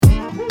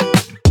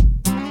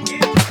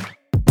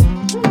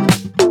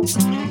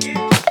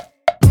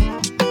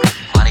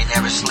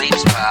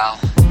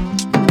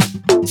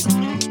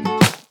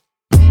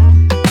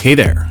Hey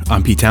there,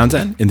 I'm Pete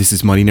Townsend, and this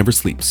is Money Never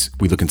Sleeps.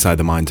 We look inside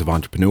the minds of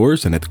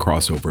entrepreneurs and at the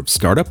crossover of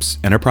startups,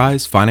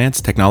 enterprise,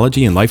 finance,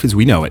 technology, and life as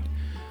we know it.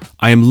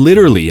 I am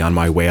literally on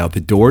my way out the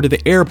door to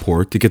the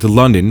airport to get to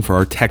London for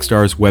our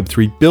Techstars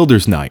Web3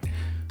 Builders Night.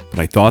 But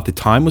I thought the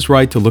time was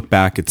right to look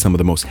back at some of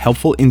the most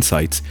helpful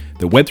insights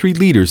that Web3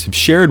 leaders have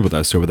shared with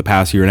us over the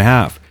past year and a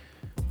half.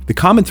 The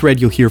common thread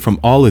you'll hear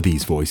from all of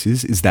these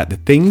voices is that the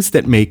things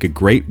that make a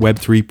great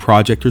Web3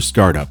 project or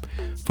startup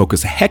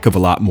focus a heck of a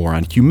lot more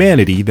on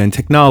humanity than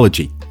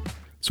technology.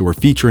 So we're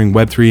featuring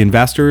Web3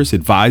 investors,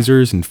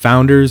 advisors, and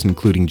founders,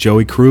 including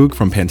Joey Krug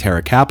from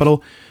Pantera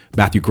Capital,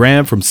 Matthew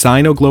Graham from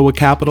Sino Global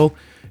Capital,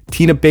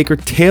 Tina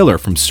Baker-Taylor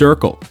from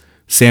Circle,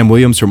 Sam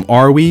Williams from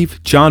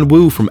Arweave, John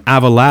Wu from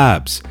Ava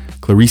Labs,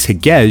 Clarice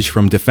Hegege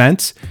from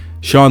Defense,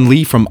 Sean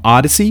Lee from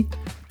Odyssey,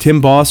 Tim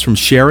Boss from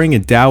Sharing,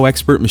 and DAO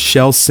expert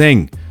Michelle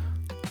Singh.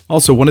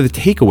 Also, one of the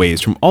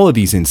takeaways from all of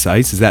these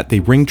insights is that they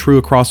ring true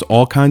across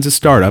all kinds of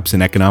startups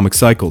and economic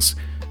cycles.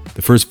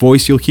 The first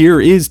voice you'll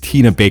hear is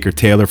Tina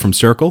Baker-Taylor from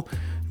Circle.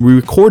 We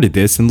recorded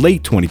this in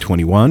late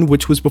 2021,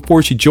 which was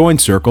before she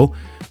joined Circle,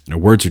 and her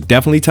words are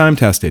definitely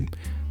time-tested.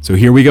 So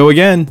here we go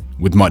again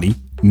with Money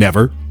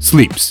Never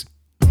Sleeps.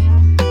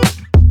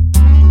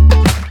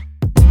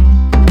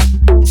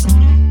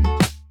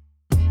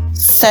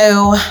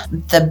 So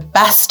the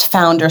best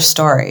founder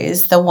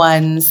stories, the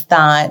ones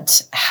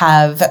that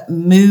have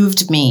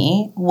moved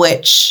me,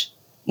 which,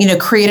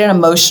 create an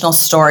emotional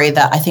story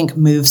that I think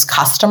moves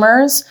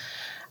customers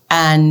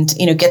and,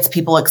 gets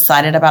people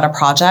excited about a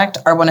project,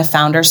 are when a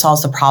founder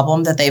solves a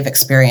problem that they've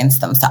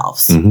experienced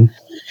themselves. Mm-hmm.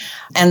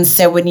 And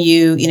so when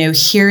you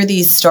hear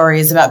these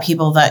stories about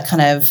people that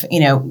kind of,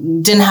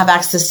 didn't have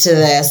access to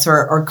this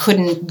or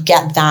couldn't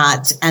get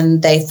that,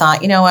 and they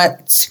thought, you know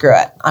what, screw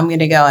it, I'm going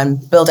to go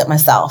and build it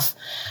myself.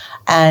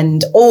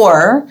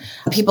 Or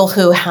people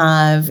who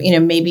have,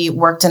 maybe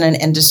worked in an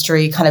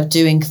industry kind of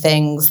doing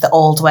things the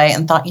old way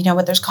and thought, you know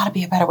what, there's got to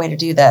be a better way to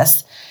do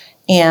this.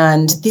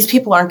 And these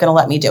people aren't going to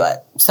let me do it.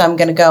 So I'm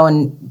going to go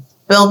and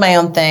build my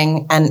own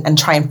thing and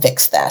try and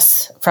fix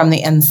this from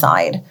the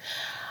inside.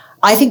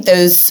 I think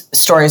those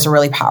stories are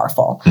really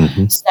powerful.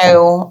 Mm-hmm.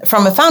 So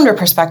from a founder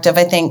perspective,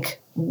 I think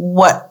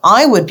what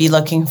I would be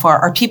looking for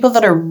are people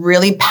that are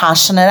really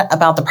passionate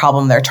about the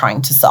problem they're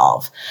trying to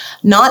solve,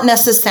 not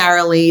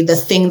necessarily the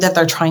thing that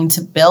they're trying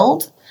to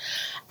build.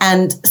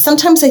 And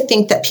sometimes I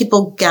think that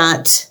people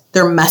get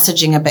their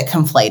messaging a bit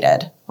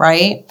conflated,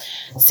 right?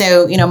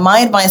 So,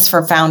 my advice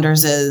for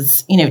founders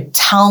is,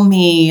 tell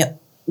me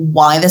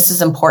why this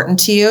is important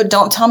to you.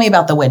 Don't tell me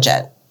about the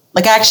widget.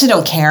 Like, I actually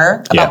don't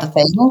care about the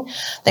thing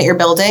that you're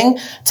building.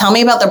 Tell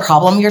me about the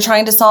problem you're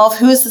trying to solve.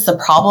 Who is this a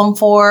problem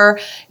for?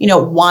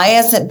 Why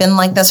has it been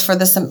like this for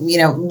this,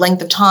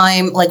 length of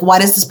time? Like, why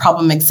does this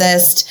problem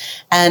exist?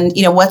 And,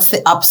 what's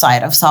the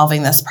upside of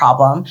solving this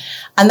problem?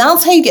 And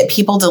that's how you get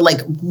people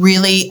to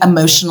really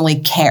emotionally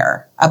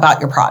care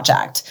about your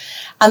project.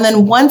 And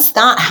then once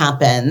that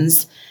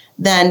happens,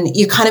 then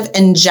you kind of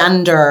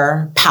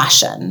engender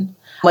passion,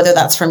 whether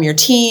that's from your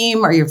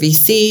team or your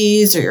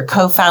VCs or your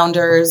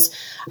co-founders.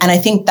 And I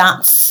think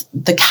that's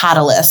the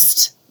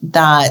catalyst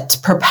that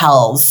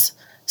propels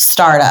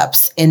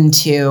startups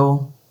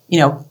into,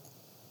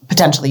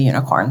 potentially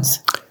unicorns.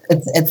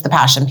 It's the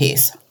passion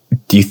piece.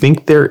 Do you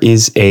think there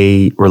is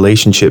a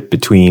relationship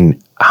between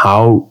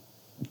how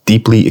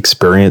deeply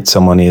experienced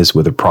someone is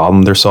with a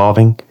problem they're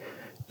solving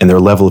and their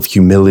level of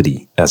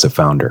humility as a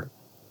founder?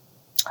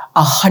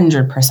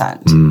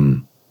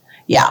 100%.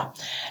 Yeah.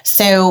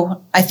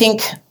 So I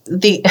think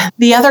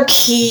the other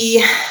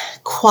key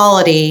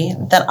quality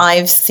that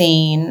I've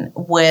seen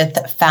with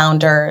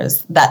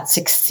founders that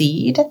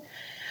succeed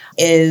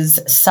is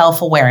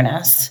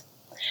self-awareness.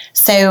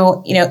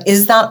 So,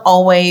 is that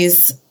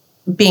always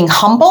being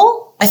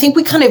humble? I think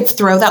we kind of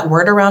throw that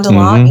word around a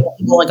lot.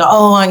 People are like,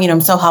 oh,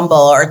 I'm so humble,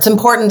 or it's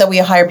important that we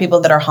hire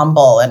people that are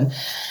humble. And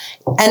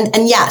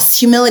yes,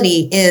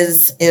 humility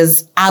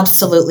is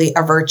absolutely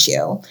a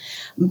virtue,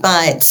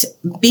 but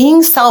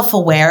being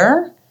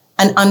self-aware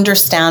and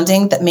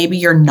understanding that maybe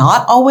you're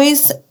not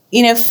always,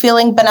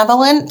 feeling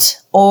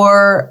benevolent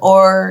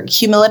or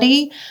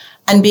humility,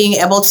 and being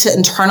able to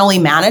internally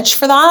manage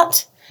for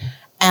that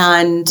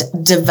and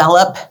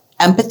develop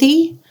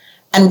empathy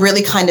and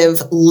really kind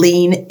of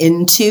lean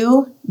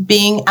into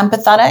being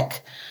empathetic.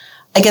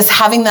 I guess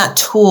having that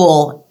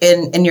tool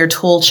in your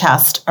tool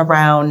chest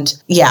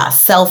around,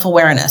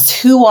 self-awareness.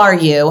 Who are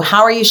you?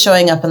 How are you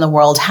showing up in the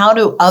world? How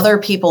do other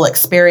people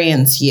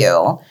experience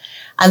you?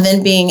 And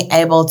then being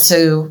able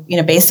to,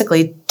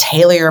 basically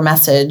tailor your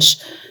message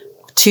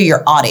to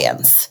your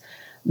audience.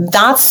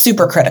 That's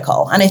super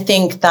critical. And I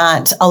think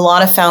that a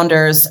lot of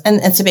founders,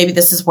 and so maybe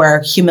this is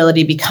where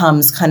humility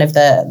becomes kind of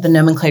the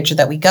nomenclature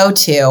that we go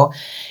to,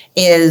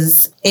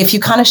 is if you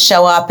kind of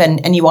show up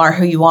and you are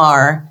who you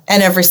are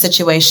in every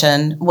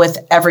situation with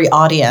every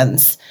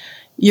audience,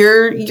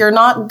 you're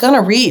not going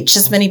to reach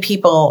as many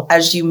people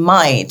as you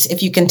might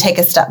if you can take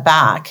a step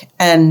back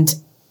and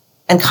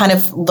kind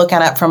of look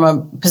at it from a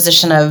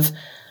position of,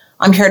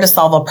 I'm here to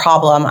solve a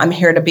problem. I'm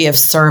here to be of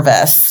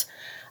service.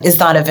 is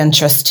not of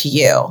interest to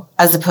you,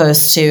 as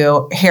opposed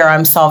to, here,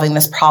 I'm solving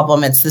this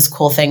problem. It's this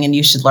cool thing and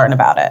you should learn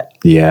about it.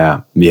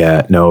 Yeah.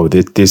 No,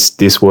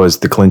 this was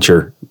the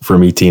clincher for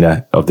me,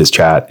 Tina, of this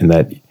chat, and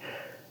that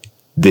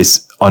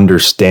this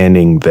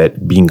understanding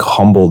that being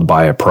humbled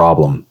by a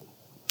problem,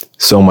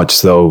 so much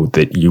so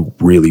that you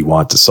really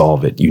want to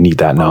solve it. You need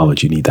that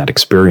knowledge, you need that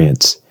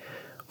experience.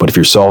 But if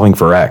you're solving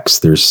for X,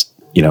 there's,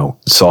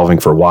 solving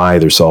for Y,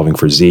 there's solving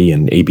for Z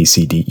and A, B,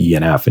 C, D, E,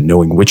 and F, and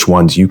knowing which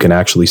ones you can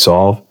actually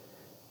solve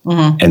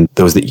and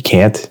those that you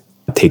can't,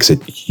 it takes a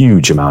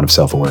huge amount of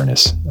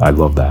self-awareness. I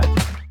love that.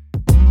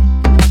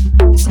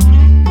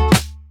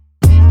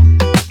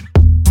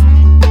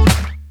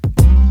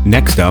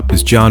 Next up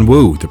is John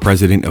Wu, the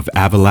president of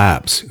Ava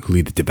Labs, who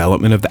lead the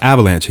development of the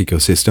Avalanche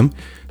ecosystem,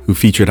 who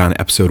featured on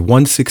episode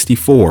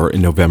 164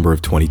 in November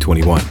of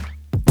 2021.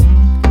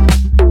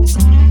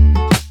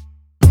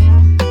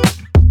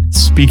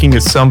 Speaking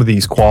of some of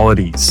these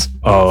qualities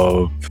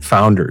of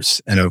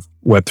founders and of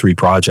Web3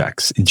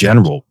 projects in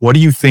general, what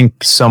do you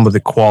think some of the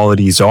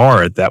qualities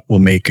are that will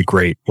make a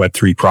great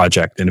Web3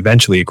 project and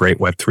eventually a great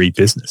Web3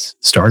 business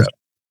startup?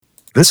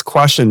 This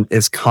question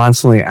is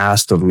constantly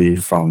asked of me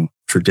from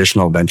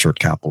traditional venture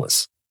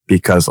capitalists,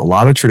 because a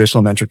lot of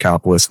traditional venture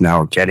capitalists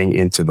now are getting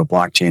into the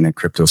blockchain and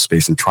crypto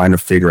space and trying to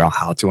figure out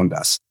how to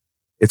invest.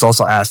 It's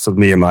also asked of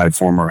me and my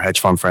former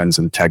hedge fund friends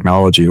in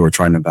technology who are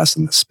trying to invest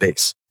in the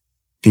space.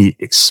 The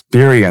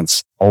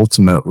experience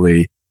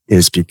ultimately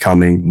is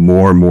becoming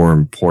more and more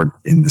important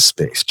in the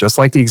space. Just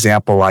like the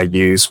example I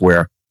use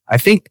where I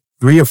think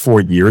 3 or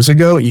 4 years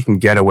ago, you can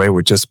get away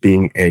with just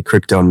being a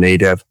crypto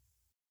native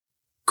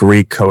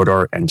Greek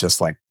coder and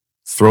just like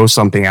throw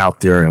something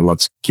out there and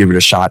let's give it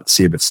a shot and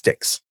see if it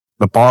sticks.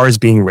 The bar is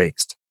being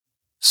raised.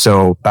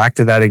 So back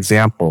to that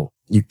example,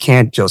 you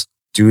can't just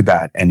do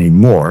that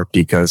anymore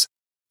because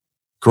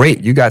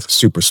great, you guys are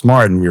super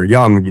smart and you're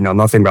young, you know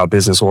nothing about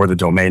business or the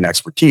domain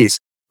expertise.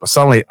 But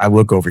suddenly I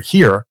look over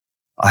here,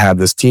 I have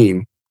this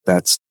team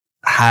that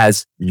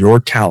has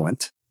your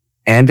talent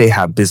and they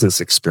have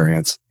business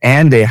experience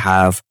and they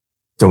have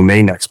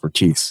domain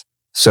expertise.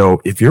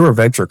 So if you're a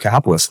venture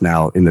capitalist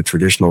now in the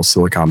traditional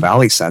Silicon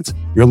Valley sense,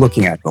 you're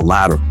looking at the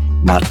latter,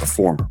 not the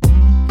former.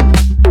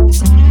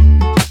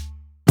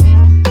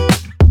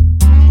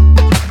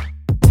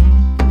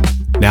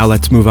 Now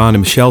let's move on to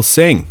Michelle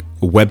Singh,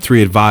 a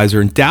Web3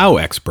 advisor and DAO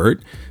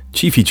expert.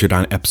 She featured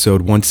on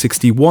episode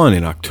 161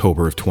 in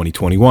October of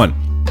 2021.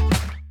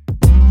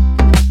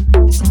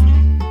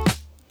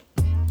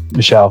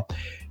 Michelle,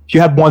 if you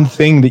had one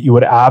thing that you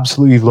would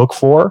absolutely look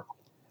for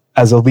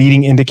as a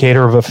leading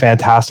indicator of a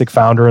fantastic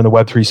founder in the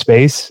Web3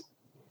 space,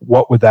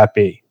 what would that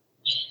be?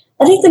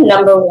 I think the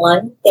number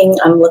one thing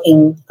I'm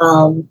looking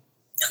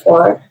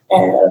for,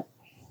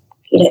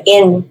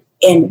 in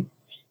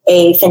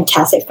a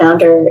fantastic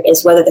founder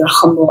is whether they're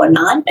humble or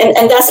not.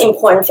 And that's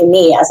important for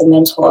me as a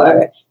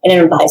mentor and an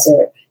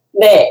advisor.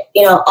 But,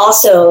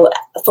 also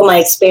for my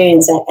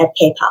experience at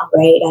PayPal,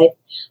 right? I've,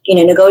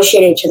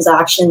 negotiated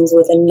transactions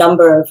with a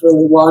number of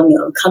really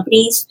well-known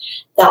companies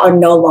that are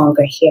no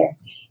longer here.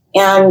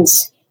 And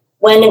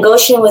when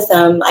negotiating with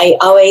them, I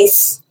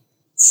always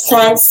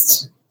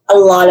sensed a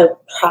lot of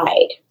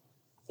pride,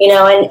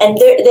 and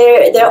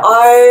there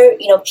are,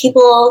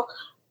 people,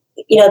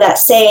 that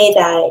say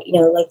that,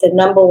 like the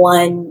number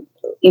one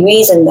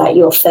reason that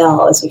you'll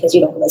fail is because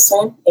you don't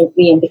listen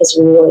and because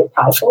you're really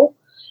prideful.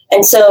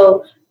 And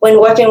so when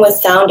working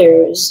with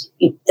founders,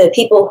 the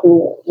people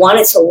who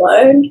wanted to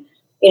learn,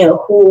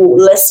 who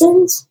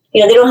listened, they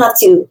don't have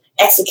to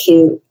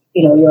execute,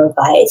 your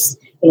advice.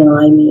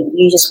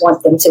 You just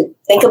want them to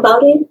think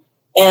about it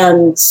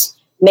and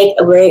make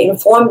a very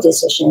informed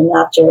decision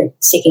after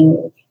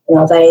seeking,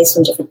 advice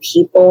from different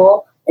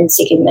people and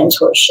seeking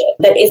mentorship.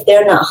 But if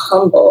they're not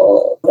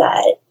humble,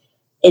 that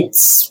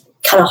it's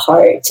kind of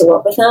hard to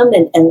work with them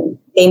and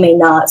they may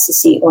not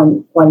succeed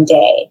one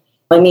day.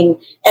 And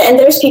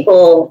there's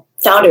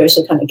founders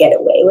who kind of get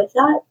away with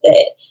that,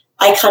 but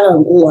I kind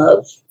of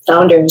love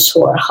founders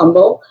who are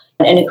humble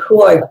and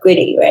who are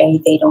gritty, right?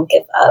 They don't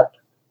give up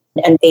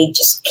and they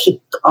just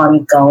keep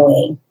on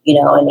going,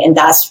 and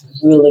that's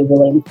really,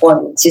 really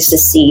important to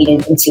succeed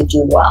and to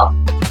do well.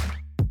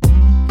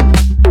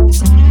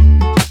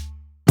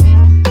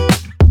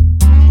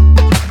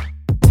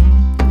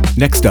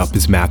 Next up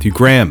is Matthew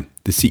Graham,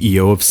 the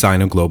CEO of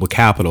Sino Global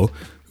Capital,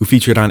 who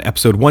featured on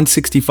episode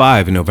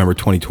 165 in November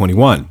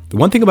 2021. The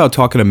one thing about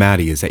talking to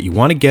Matty is that you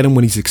want to get him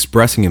when he's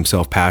expressing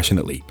himself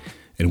passionately.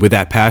 And with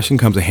that passion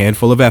comes a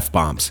handful of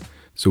F-bombs.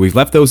 So we've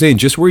left those in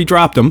just where he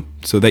dropped them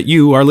so that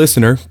you, our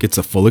listener, gets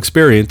a full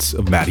experience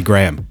of Matty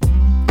Graham.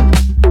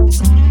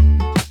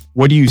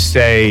 What do you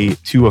say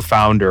to a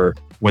founder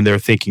when they're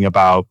thinking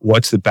about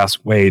what's the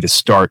best way to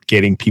start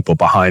getting people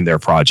behind their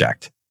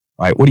project?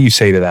 Right? What do you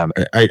say to them?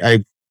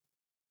 I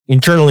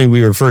internally,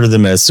 we refer to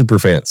them as super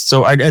fans.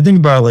 So I think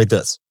about it like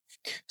this.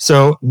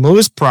 So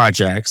most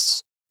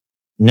projects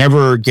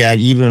never get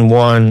even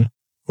 1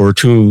 or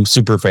 2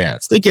 super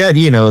fans. They get,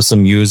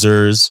 some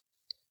users,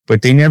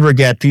 but they never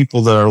get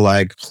people that are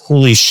like,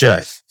 holy shit,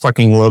 I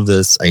fucking love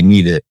this. I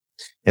need it.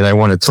 And I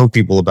want to tell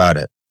people about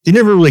it. they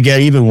never really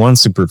get even one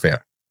super fan.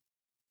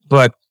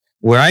 But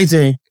what I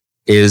think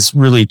is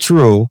really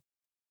true,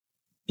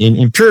 and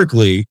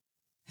empirically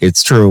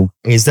it's true,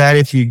 is that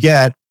if you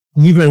get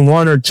even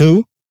one or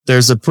two,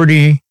 there's a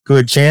pretty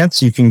good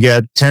chance you can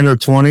get 10 or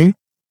 20.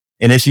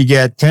 And if you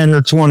get 10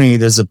 or 20,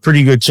 there's a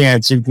pretty good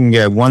chance you can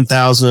get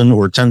 1,000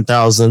 or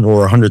 10,000 or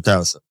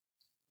 100,000.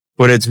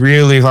 But it's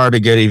really hard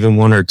to get even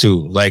one or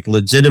two, like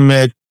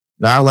legitimate,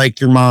 not like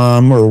your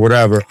mom or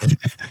whatever,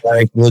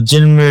 like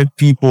legitimate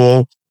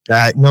people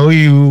that know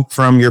you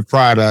from your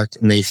product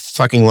and they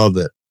fucking love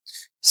it.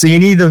 So you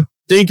need to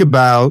think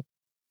about,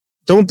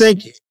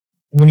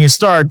 when you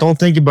start, don't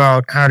think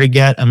about how to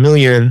get 1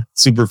 million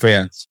super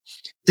fans.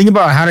 Think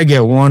about how to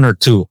get one or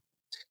two.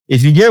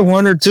 If you get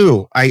one or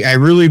two, I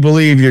really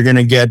believe you're going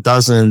to get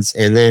dozens,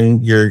 and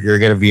then you're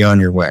going to be on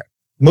your way.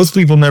 Most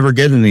people never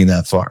get any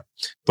that far,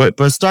 but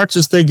start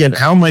just thinking,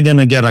 how am I going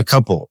to get a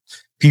couple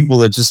people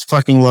that just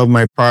fucking love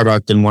my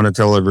product and want to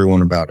tell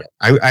everyone about it?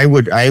 I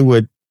would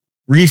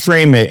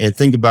reframe it and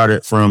think about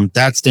it from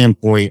that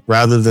standpoint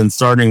rather than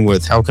starting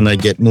with how can I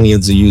get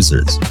millions of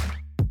users.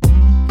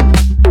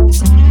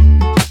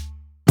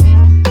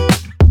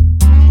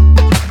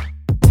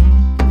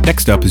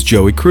 Next up is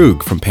Joey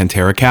Krug from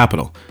Pantera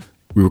Capital.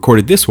 We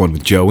recorded this one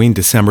with Joey in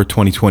December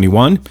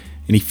 2021,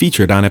 and he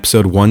featured on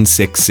episode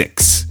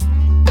 166.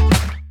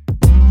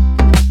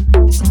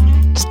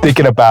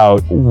 Thinking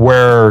about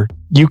where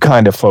you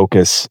kind of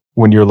focus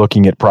when you're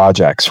looking at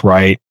projects,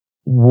 right?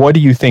 What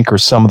do you think are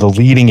some of the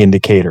leading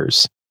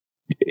indicators?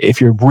 If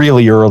you're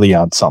really early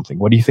on something,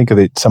 what do you think of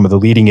some of the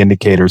leading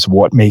indicators of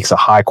what makes a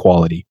high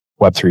quality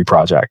Web3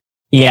 project?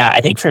 Yeah, I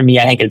think for me,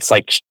 it's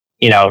like,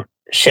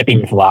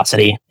 shipping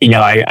velocity.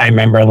 I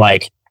remember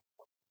like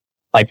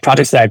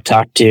projects that I've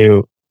talked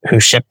to who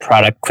ship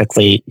product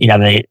quickly,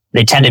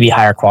 they tend to be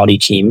higher quality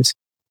teams.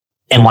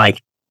 And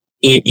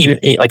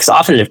so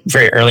often in a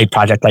very early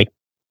project, like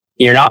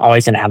you're not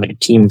always going to have like a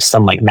team with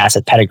some like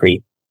massive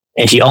pedigree.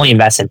 If you only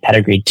invest in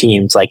pedigreed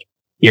teams, like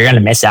you're going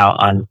to miss out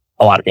on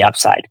a lot of the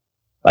upside.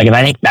 Like if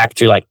I think back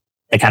through like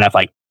the kind of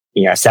like,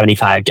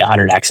 75 to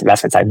 100x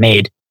investments I've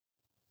made,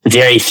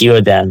 very few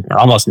of them or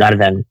almost none of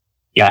them,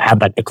 have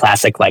like the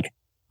classic, like,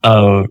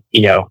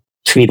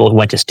 two people who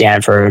went to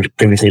Stanford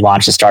previously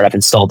launched a startup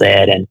and sold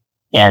it. And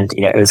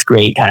it was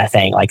great kind of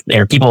thing. Like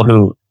there are people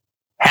who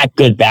had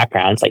good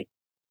backgrounds, like,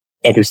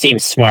 and who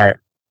seemed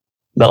smart,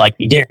 but like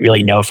you didn't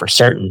really know for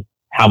certain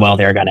how well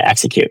they were going to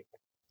execute.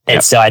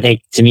 And so I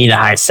think to me, the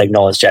highest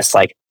signal is just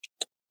like,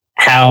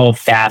 how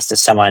fast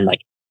does someone, like,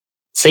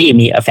 say you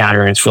meet a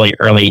founder and it's really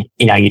early,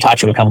 you talk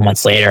to them a couple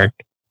months later,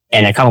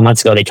 and a couple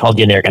months ago, they told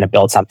you they're going to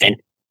build something.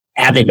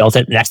 Have they built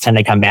it the next time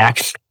they come back?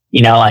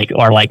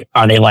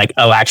 Are they like,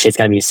 oh, actually it's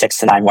going to be 6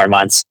 to 9 more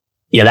months?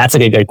 That's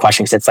a good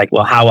question. Cause it's like,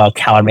 well, how well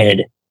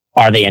calibrated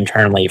are they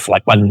internally for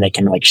like whether they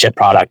can like ship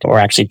product or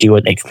actually do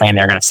what they claim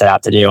they're going to set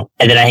out to do?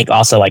 And then I think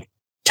also like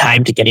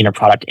time to getting a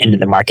product into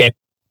the market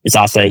is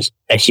also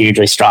a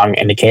hugely strong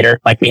indicator.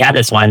 Like we had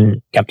this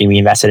one company we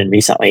invested in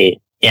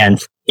recently,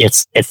 and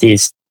it's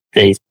these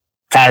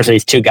founders of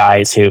these two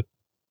guys who,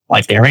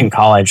 like, they were in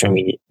college when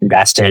we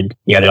invested,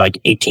 they're like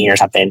 18 or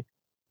something.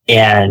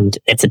 And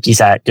it's a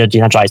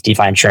decentralized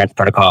DeFi insurance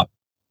protocol.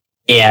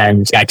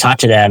 And I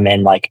talked to them,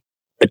 and like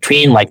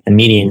between like the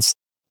meetings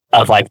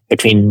of like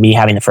between me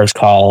having the first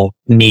call,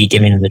 me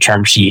giving them the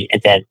term sheet,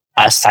 and then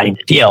us signing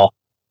the deal,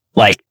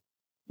 like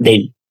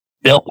they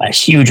built a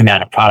huge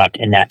amount of product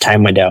in that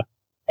time window.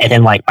 And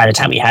then like by the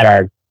time we had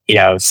our,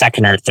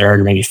 second or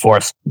third or maybe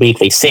fourth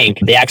weekly sync,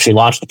 they actually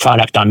launched the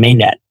product on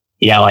mainnet.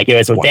 Like it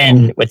was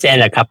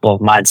within a couple of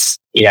months,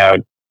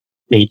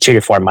 maybe 2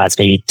 to 4 months,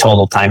 maybe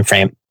total time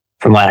frame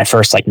from when I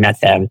first like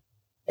met them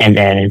and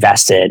then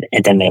invested,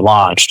 and then they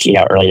launched,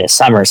 early this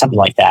summer, something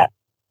like that.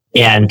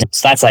 And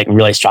so that's like a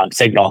really strong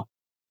signal,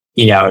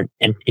 and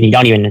you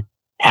don't even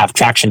have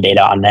traction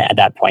data on that at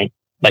that point,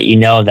 but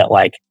that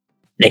like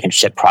they can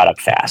ship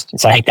product fast. And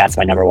so I think that's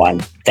my number one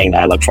thing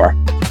that I look for.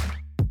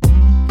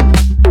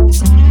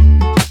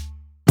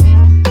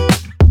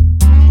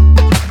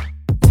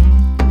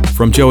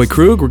 From Joey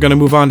Krug, we're going to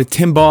move on to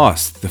Tim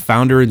Boss, the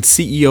founder and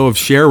CEO of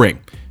ShareRing,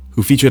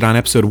 who featured on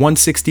episode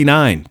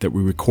 169 that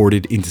we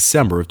recorded in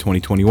December of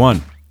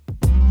 2021.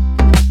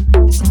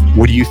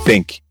 What do you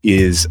think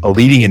is a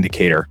leading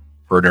indicator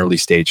for an early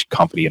stage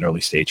company, an early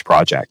stage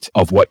project,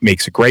 of what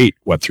makes a great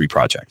Web3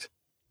 project?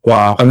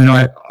 Wow. I mean,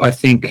 I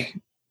think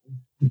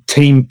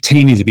team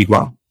is a big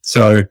one.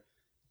 So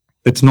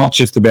it's not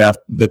just about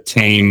the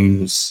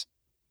team's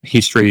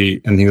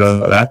history and things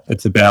like that.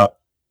 It's about,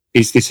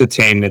 is this a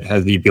team that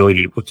has the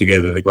ability to put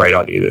together a great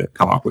idea to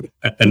come up with?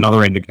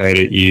 Another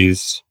indicator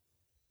is,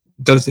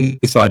 does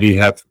this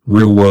idea have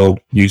real world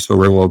use or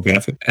real world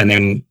benefit? And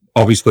then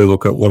obviously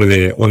look at what are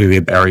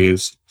their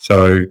barriers.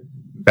 So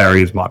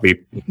barriers might be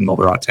not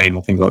the right team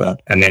or things like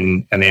that. And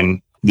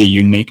then the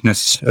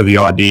uniqueness of the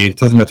idea. It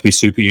doesn't have to be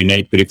super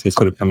unique, but if they're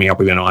sort of coming up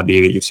with an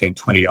idea that you've seen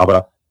 20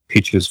 other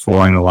pitches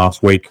for in the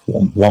last week.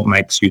 What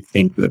makes you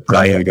think that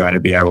they are going to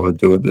be able to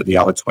do it that the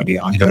other 20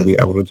 aren't going to be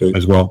able to do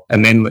as well?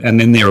 And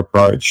then their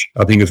approach.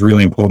 I think it's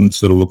really important to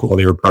sort of look at what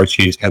their approach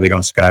is, how they're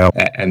going to scale,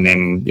 and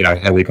then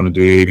how they're going to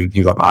do even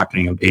things like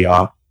marketing and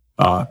PR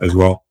as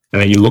well.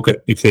 And then you look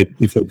at if they're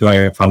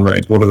doing a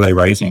fundraise, what are they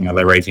raising? Are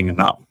they raising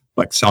enough?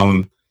 Like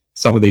some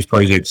of these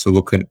projects are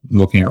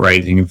looking at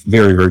raising a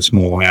very, very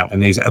small amount,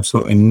 and there's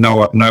absolutely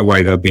no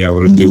way they'll be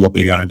able to do what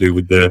they're going to do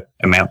with the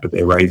amount that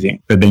they're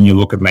raising. But then you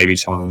look at maybe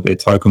some of their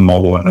token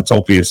model, and it's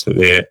obvious that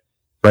they're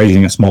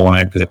raising a small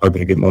amount because they're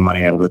hoping to get more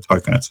money out of the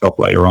token itself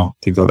later on,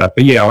 things like that.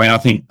 But yeah, I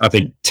think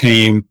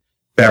team,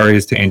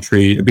 barriers to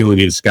entry,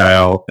 ability to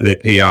scale, their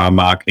PR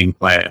marketing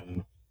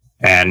plan,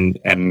 and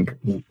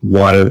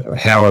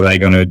how are they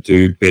going to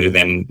do better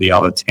than the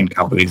other 10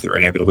 companies that are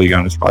inevitably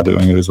going to try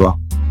doing it as well.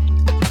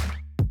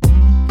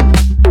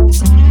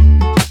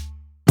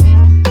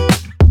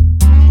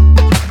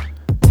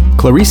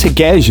 Clarisse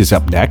Gage is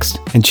up next,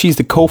 and she's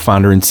the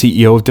co-founder and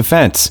CEO of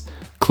Defense.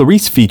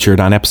 Clarisse featured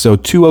on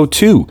episode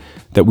 202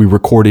 that we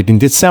recorded in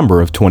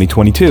December of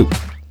 2022.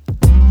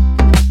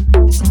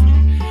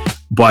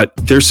 But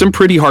there's some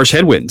pretty harsh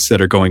headwinds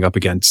that are going up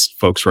against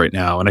folks right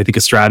now. And I think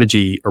a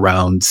strategy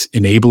around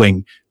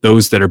enabling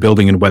those that are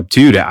building in Web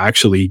 2 to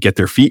actually get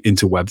their feet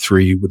into Web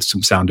 3 with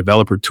some sound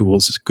developer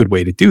tools is a good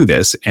way to do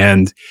this.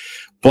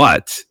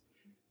 But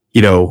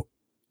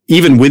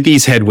even with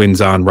these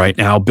headwinds on right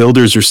now,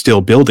 builders are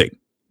still building.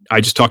 I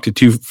just talked to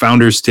 2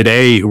 founders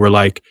today who were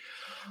like,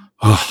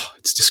 oh,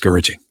 it's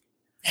discouraging.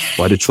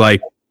 But it's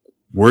like,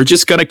 we're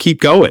just going to keep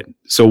going.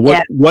 So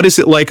what is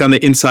it like on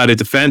the inside of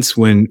Defense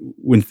when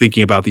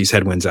thinking about these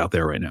headwinds out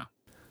there right now?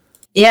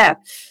 Yeah.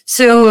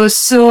 So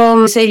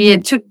say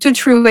two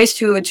true ways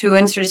to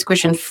answer this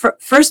question.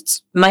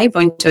 First, my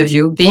point of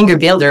view, being a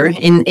builder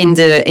in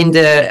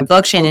the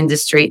blockchain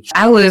industry,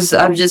 I was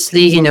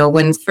obviously,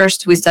 when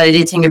first we started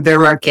hitting a bear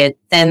market,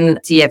 then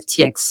the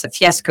FTX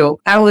fiasco,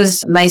 I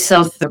was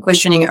myself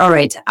questioning, all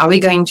right, are we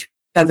going to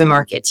have a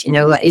market?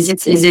 Is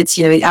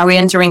it, are we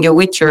entering a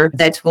winter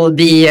that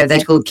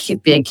will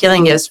keep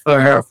killing us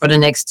for the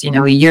next,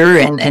 year,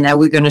 and are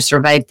we going to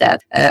survive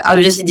that?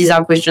 Obviously, these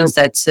are questions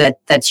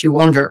that you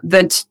wonder.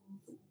 But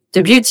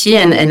the beauty,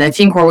 and I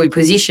think where we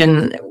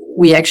position,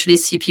 we actually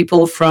see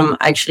people from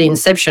actually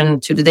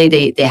inception to the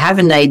day they have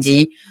an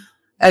idea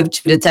up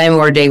to the time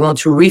where they want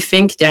to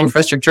rethink their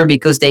infrastructure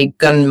because they've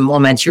gotten more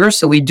mature.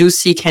 So we do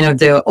see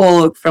kind of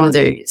all from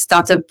the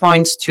startup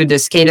points to the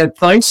scale up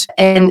points.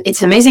 And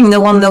it's amazing. No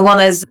one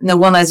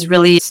has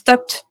really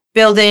stopped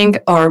building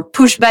or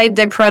pushed back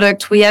their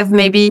product. We have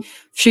maybe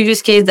few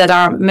use cases that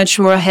are much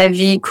more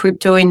heavy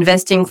crypto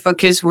investing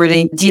focused where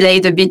they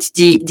delayed a bit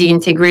the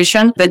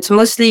integration. But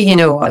mostly,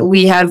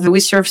 we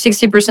serve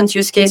 60%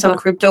 use case on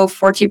crypto,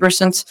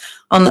 40%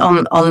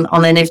 on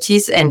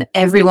NFTs, and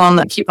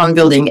everyone keep on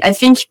building. I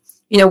think,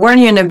 when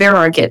you're in a bear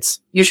market,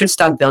 you should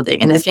start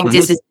building. And I think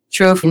this is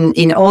true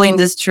in all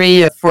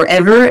industry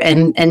forever.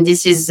 And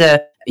this is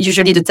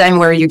usually the time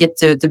where you get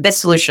the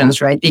best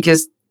solutions, right?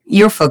 Because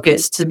you're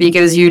focused,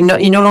 because you're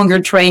no longer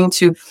trying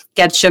to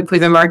catch up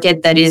with a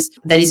market that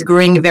is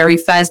growing very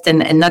fast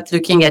and not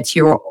looking at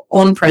your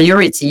own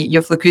priority.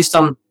 You're focused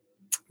on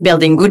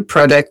building good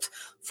product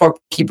for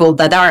people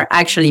that are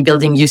actually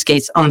building use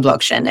case on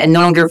blockchain and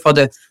no longer for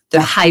the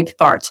hype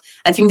part.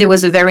 I think there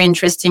was a very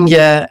interesting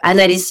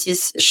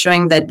analysis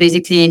showing that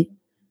basically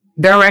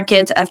bear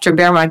market after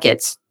bear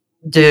market,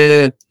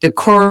 the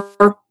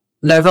core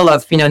level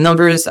of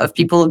numbers of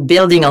people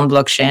building on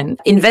blockchain,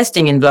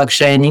 investing in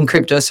blockchain, in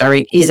crypto,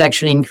 is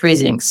actually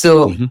increasing.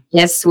 So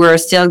yes, we're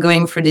still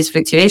going through this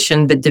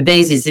fluctuation, but the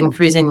base is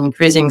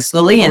increasing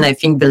slowly, and I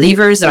think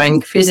believers are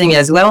increasing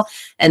as well.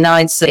 And now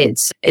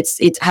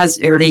it has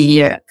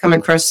really come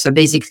across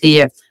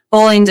basically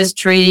all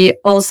industry,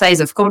 all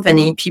size of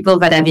company, people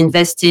that have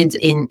invested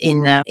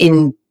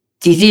in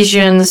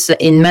divisions,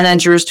 in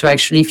managers to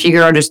actually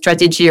figure out a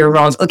strategy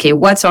around, okay,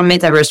 what's our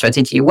metaverse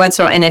strategy? What's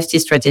our NFT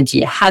strategy?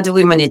 How do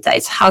we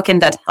monetize? How can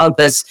that help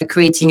us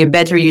creating a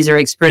better user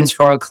experience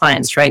for our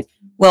clients, right?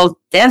 Well,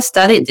 they have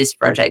started this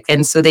project,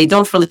 and so they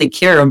don't really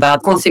care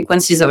about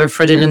consequences of a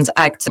fraudulent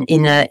act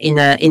in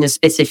a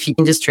specific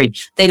industry.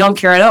 They don't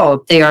care at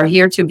all. They are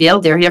here to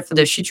build. They're here for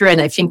the future.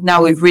 And I think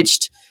now we've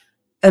reached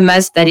a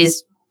mass that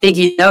is big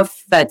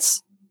enough that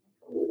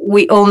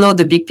we all know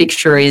the big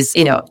picture is,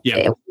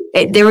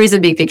 there is a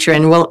big picture,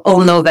 and we'll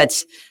all know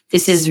that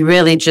this is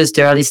really just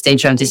the early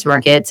stage of this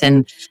market,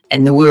 and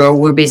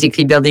we're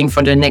basically building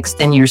for the next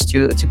 10 years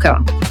to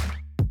come.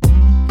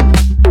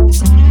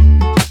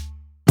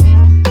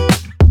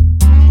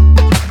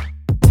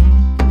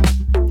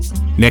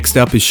 Next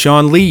up is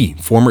Sean Lee,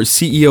 former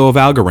CEO of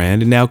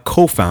Algorand and now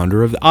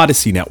co-founder of the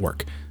Odyssey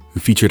Network, who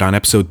featured on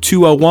episode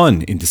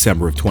 201 in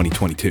December of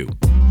 2022.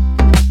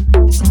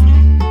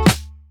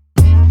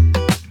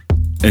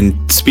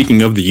 And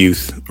speaking of the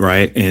youth,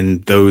 right,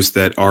 and those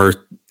that are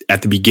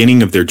at the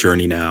beginning of their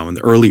journey now and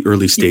the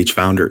early stage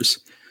founders,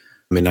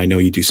 I mean, I know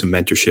you do some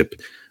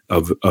mentorship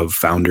of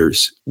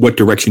founders. What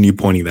direction are you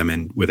pointing them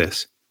in with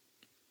this?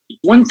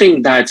 One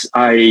thing that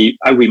I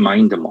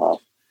remind them of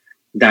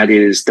that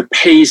is the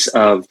pace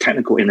of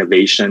technical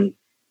innovation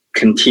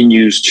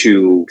continues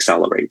to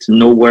accelerate.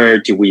 Nowhere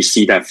do we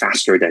see that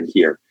faster than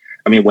here.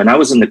 I mean, when I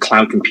was in the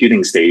cloud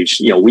computing stage,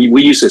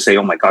 we used to say,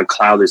 oh my God,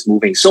 cloud is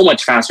moving so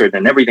much faster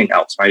than everything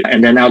else, right?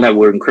 And then now that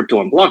we're in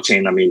crypto and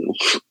blockchain, I mean,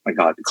 oh my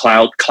God,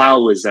 cloud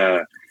is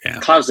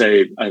cloud's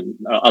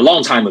a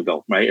long time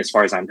ago, right? As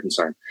far as I'm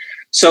concerned.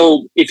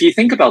 So if you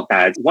think about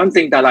that, one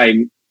thing that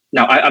I'm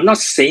not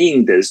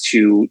saying this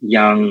to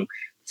young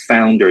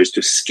founders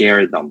to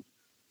scare them.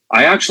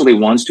 I actually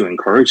want to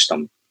encourage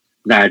them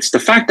that the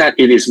fact that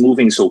it is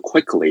moving so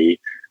quickly,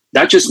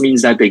 that just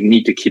means that they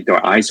need to keep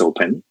their eyes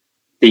open.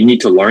 They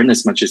need to learn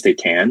as much as they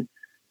can,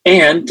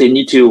 and they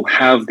need to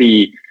have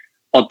the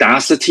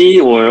audacity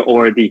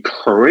or the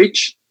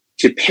courage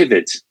to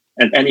pivot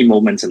at any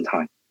moment in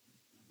time,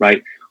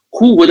 right?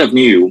 Who would have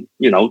knew,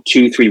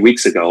 2-3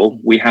 weeks ago,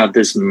 we have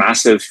this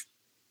massive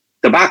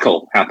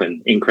debacle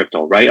happen in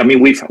crypto, right? I mean,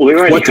 we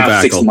already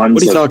have 6 months.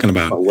 What are you talking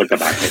about? What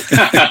debacle?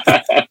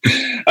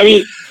 I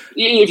mean,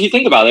 if you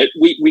think about it,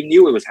 we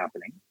knew it was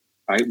happening,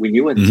 right? We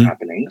knew it was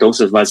happening.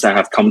 Those of us that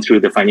have come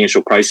through the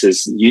financial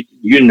crisis,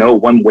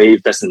 one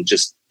wave doesn't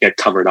just get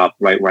covered up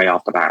right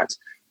off the bat.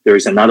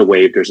 There's another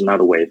wave,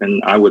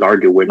 and I would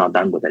argue we're not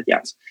done with it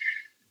yet.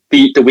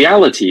 The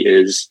reality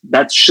is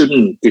that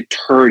shouldn't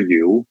deter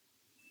you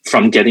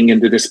from getting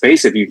into this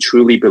space if you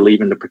truly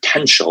believe in the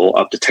potential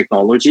of the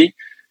technology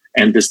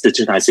and this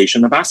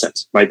digitization of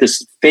assets, right?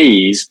 This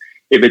phase,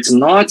 if it's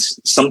not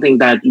something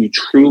that you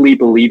truly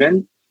believe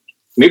in,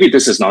 maybe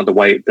this is not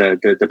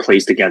the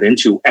place to get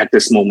into at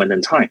this moment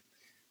in time.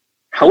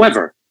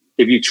 However,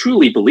 if you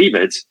truly believe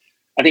it,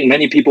 I think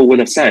many people would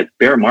have said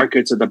bear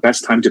markets are the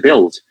best time to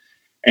build.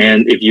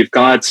 And if you've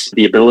got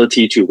the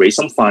ability to raise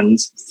some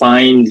funds,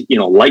 find,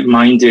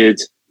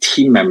 like-minded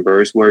team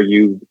members where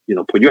you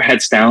put your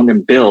heads down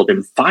and build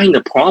and find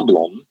a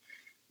problem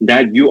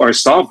that you are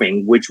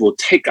solving, which will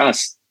take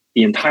us,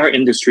 the entire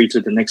industry,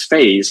 to the next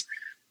phase,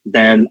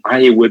 then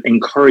I would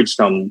encourage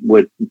them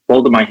with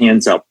both of my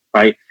hands up,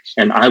 right?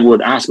 And I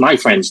would ask my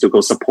friends to go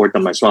support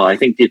them as well. I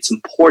think it's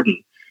important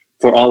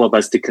for all of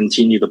us to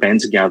continue to band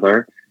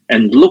together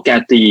and look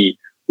at the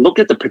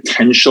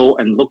potential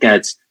and look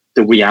at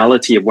the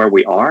reality of where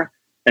we are,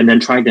 and then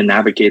trying to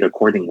navigate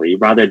accordingly,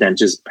 rather than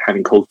just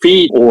having cold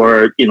feet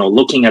or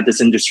looking at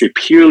this industry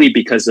purely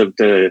because of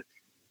the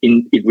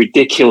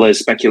ridiculous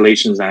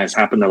speculations that has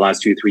happened the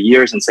last 2-3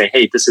 years and say,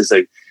 hey, this is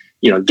a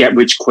get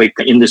rich quick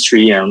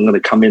industry and I'm going to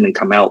come in and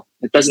come out.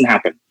 It doesn't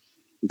happen.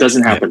 It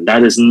doesn't happen.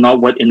 That is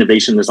not what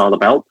innovation is all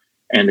about.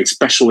 And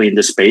especially in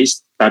this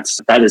space, that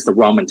is the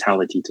wrong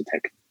mentality to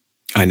take.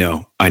 I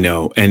know.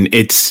 And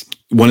it's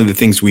one of the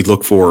things we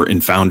look for in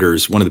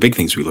founders. One of the big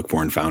things we look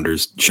for in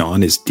founders,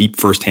 Sean, is deep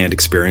firsthand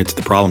experience of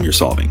the problem you're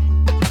solving.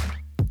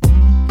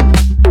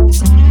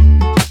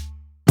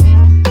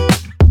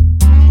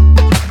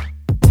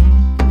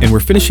 And we're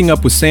finishing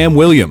up with Sam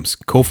Williams,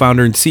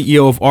 co-founder and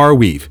CEO of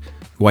Arweave,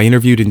 who I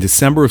interviewed in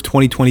December of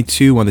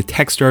 2022 on the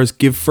Techstars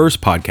Give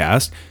First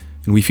podcast,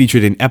 and we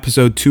featured in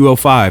episode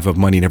 205 of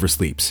Money Never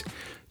Sleeps.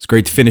 It's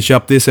great to finish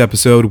up this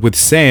episode with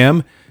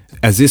Sam,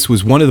 as this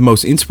was one of the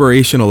most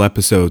inspirational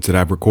episodes that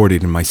I've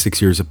recorded in my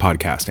 6 years of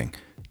podcasting.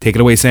 Take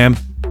it away, Sam.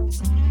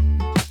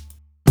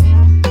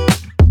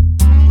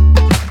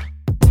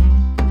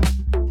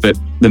 But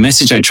the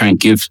message I try and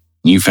give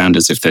new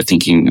founders, if they're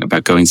thinking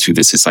about going through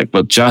this, is like,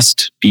 well,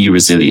 just be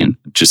resilient.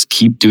 Just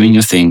keep doing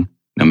your thing,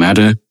 no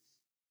matter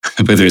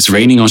whether it's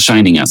raining or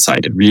shining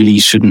outside. It really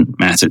shouldn't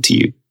matter to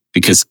you,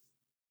 because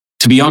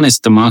to be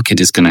honest, the market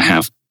is going to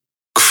have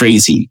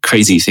crazy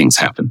things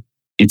happen.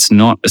 It's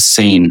not a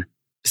sane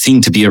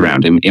thing to be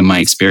around in my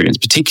experience,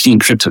 particularly in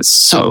crypto. It's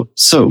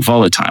so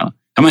volatile.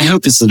 And my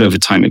hope is that over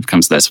time it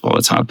becomes less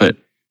volatile. But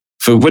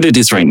for what it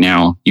is right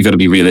now, you got to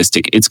be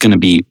realistic. It's going to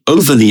be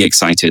overly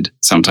excited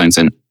sometimes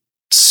and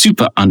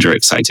super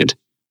underexcited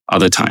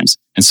other times.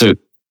 And so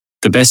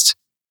the best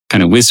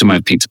kind of wisdom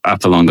I've picked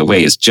up along the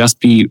way is just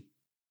be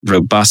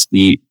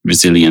robustly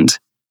resilient.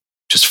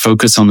 Just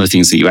focus on the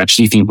things that you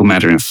actually think will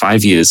matter in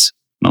 5 years,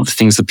 not the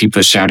things that people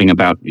are shouting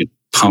about.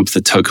 Pump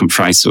the token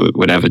price or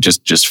whatever.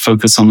 Just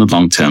focus on the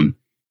long term.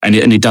 And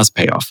it does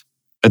pay off.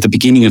 At the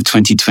beginning of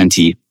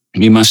 2020,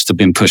 we must have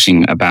been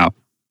pushing about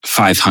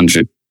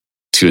 500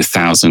 to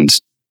 1,000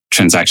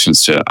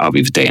 transactions to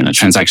Arweave a day. And a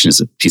transaction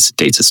is a piece of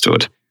data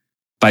stored.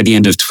 By the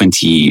end of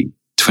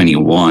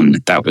 2021,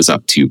 that was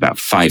up to about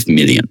 5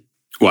 million.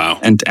 Wow.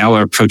 And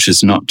our approach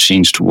has not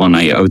changed one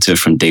iota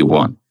from day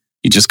one.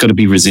 You just got to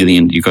be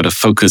resilient. You got to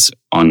focus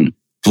on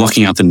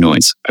blocking out the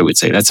noise, I would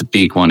say. That's a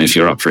big one if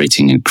you're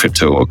operating in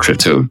crypto or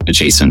crypto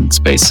adjacent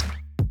space.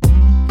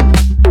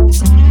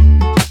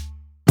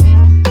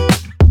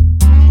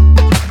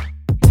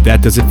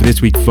 That does it for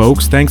this week,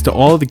 folks. Thanks to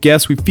all of the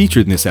guests we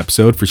featured in this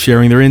episode for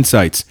sharing their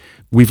insights.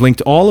 We've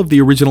linked all of the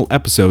original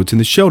episodes in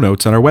the show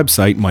notes on our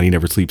website,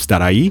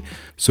 moneyneversleeps.ie,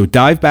 so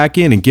dive back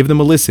in and give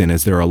them a listen,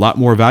 as there are a lot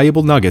more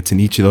valuable nuggets in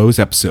each of those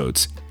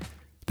episodes.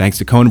 Thanks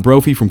to Conan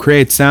Brophy from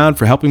Create Sound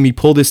for helping me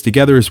pull this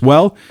together as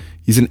well.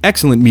 He's an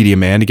excellent media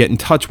man to get in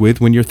touch with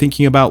when you're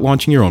thinking about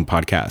launching your own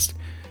podcast.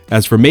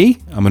 As for me,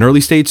 I'm an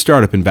early stage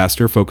startup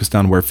investor focused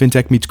on where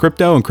fintech meets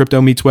crypto and crypto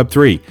meets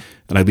Web3,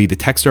 and I lead the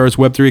Techstars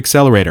Web3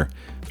 Accelerator.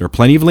 There are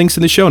plenty of links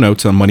in the show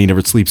notes on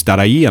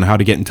moneyneversleeps.ie on how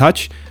to get in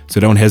touch,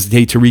 so don't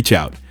hesitate to reach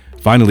out.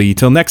 Finally,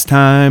 till next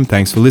time,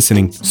 thanks for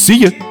listening. See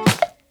ya!